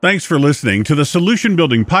Thanks for listening to the Solution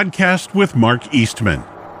Building Podcast with Mark Eastman.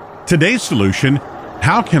 Today's solution: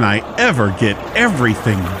 how can I ever get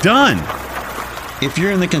everything done? If you're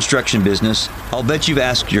in the construction business, I'll bet you've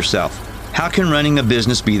asked yourself, how can running a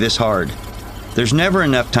business be this hard? There's never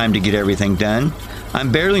enough time to get everything done.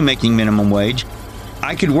 I'm barely making minimum wage.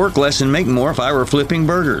 I could work less and make more if I were flipping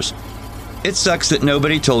burgers. It sucks that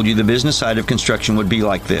nobody told you the business side of construction would be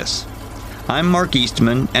like this. I'm Mark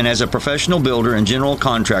Eastman, and as a professional builder and general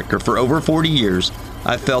contractor for over 40 years,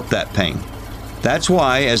 I've felt that pain. That's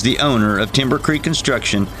why, as the owner of Timber Creek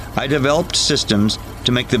Construction, I developed systems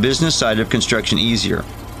to make the business side of construction easier.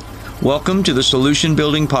 Welcome to the Solution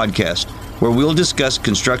Building Podcast, where we'll discuss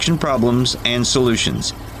construction problems and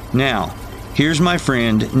solutions. Now, here's my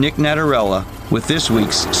friend Nick Natarella with this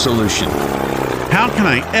week's solution. How can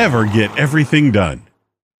I ever get everything done?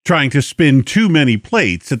 Trying to spin too many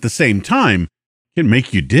plates at the same time can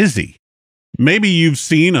make you dizzy. Maybe you've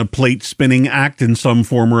seen a plate spinning act in some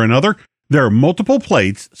form or another. There are multiple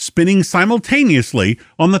plates spinning simultaneously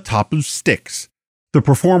on the top of sticks. The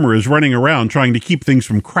performer is running around trying to keep things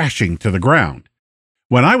from crashing to the ground.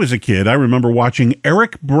 When I was a kid, I remember watching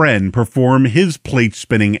Eric Bren perform his plate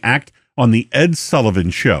spinning act on the Ed Sullivan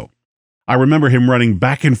Show. I remember him running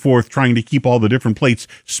back and forth trying to keep all the different plates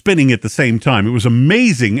spinning at the same time. It was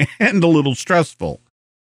amazing and a little stressful.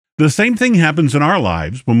 The same thing happens in our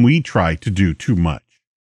lives when we try to do too much.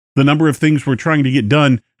 The number of things we're trying to get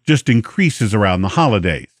done just increases around the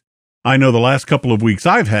holidays. I know the last couple of weeks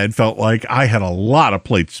I've had felt like I had a lot of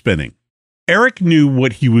plates spinning. Eric knew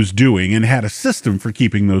what he was doing and had a system for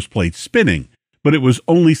keeping those plates spinning, but it was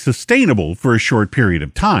only sustainable for a short period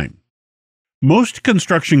of time. Most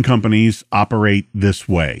construction companies operate this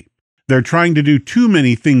way. They're trying to do too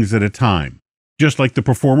many things at a time. Just like the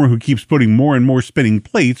performer who keeps putting more and more spinning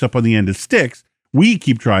plates up on the end of sticks, we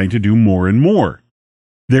keep trying to do more and more.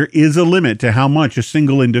 There is a limit to how much a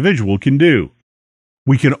single individual can do.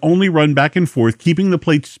 We can only run back and forth keeping the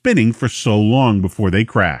plates spinning for so long before they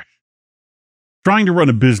crash. Trying to run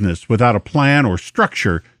a business without a plan or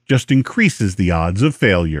structure just increases the odds of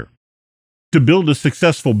failure. To build a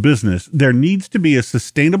successful business, there needs to be a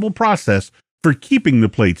sustainable process for keeping the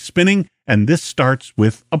plates spinning, and this starts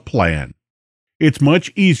with a plan. It's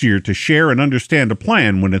much easier to share and understand a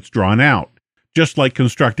plan when it's drawn out, just like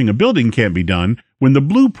constructing a building can't be done when the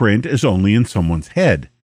blueprint is only in someone's head.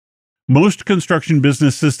 Most construction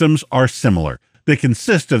business systems are similar. They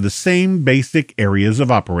consist of the same basic areas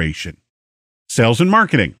of operation: sales and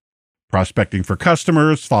marketing, prospecting for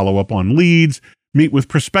customers, follow up on leads, meet with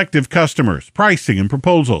prospective customers, pricing and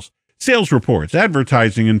proposals, sales reports,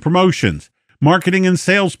 advertising and promotions, marketing and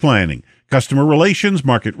sales planning, customer relations,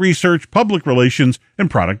 market research, public relations,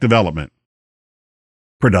 and product development.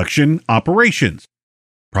 Production operations,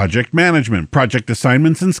 project management, project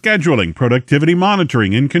assignments and scheduling, productivity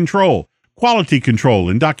monitoring and control, quality control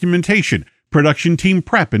and documentation, production team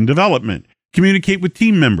prep and development, communicate with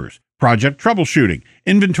team members, project troubleshooting,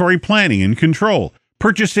 inventory planning and control,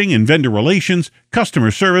 purchasing and vendor relations, customer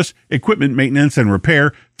service, equipment maintenance and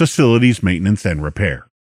repair, facilities maintenance and repair.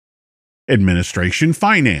 Administration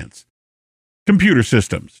finance, computer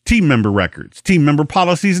systems, team member records, team member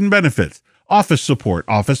policies and benefits, office support,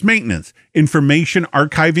 office maintenance, information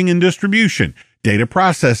archiving and distribution, data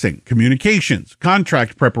processing, communications,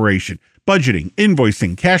 contract preparation, budgeting,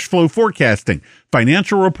 invoicing, cash flow forecasting,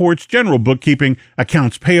 financial reports, general bookkeeping,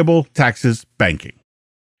 accounts payable, taxes, banking.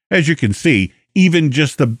 As you can see, even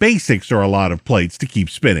just the basics are a lot of plates to keep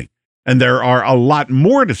spinning, and there are a lot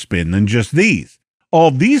more to spin than just these. All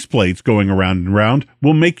these plates going around and around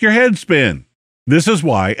will make your head spin. This is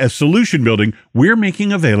why, as Solution Building, we're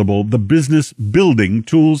making available the business building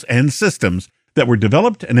tools and systems that were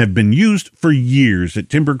developed and have been used for years at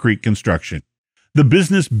Timber Creek Construction. The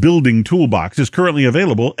Business Building Toolbox is currently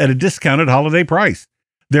available at a discounted holiday price.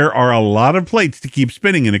 There are a lot of plates to keep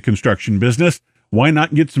spinning in a construction business. Why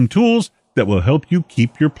not get some tools that will help you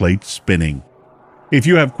keep your plates spinning? If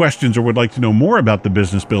you have questions or would like to know more about the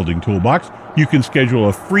Business Building Toolbox, you can schedule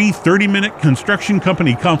a free 30-minute construction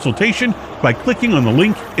company consultation by clicking on the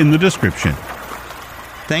link in the description.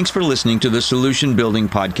 Thanks for listening to the Solution Building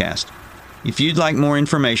Podcast. If you'd like more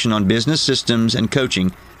information on business systems and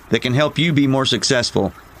coaching that can help you be more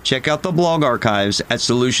successful, check out the blog archives at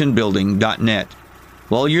solutionbuilding.net.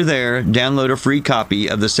 While you're there, download a free copy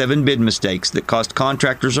of the 7 bid mistakes that cost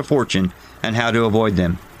contractors a fortune and how to avoid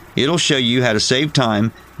them. It'll show you how to save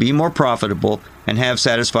time, be more profitable, and have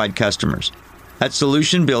satisfied customers. At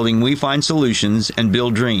Solution Building, we find solutions and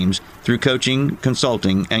build dreams through coaching,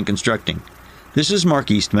 consulting, and constructing. This is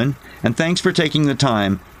Mark Eastman, and thanks for taking the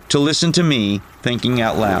time to listen to me thinking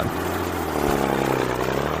out loud.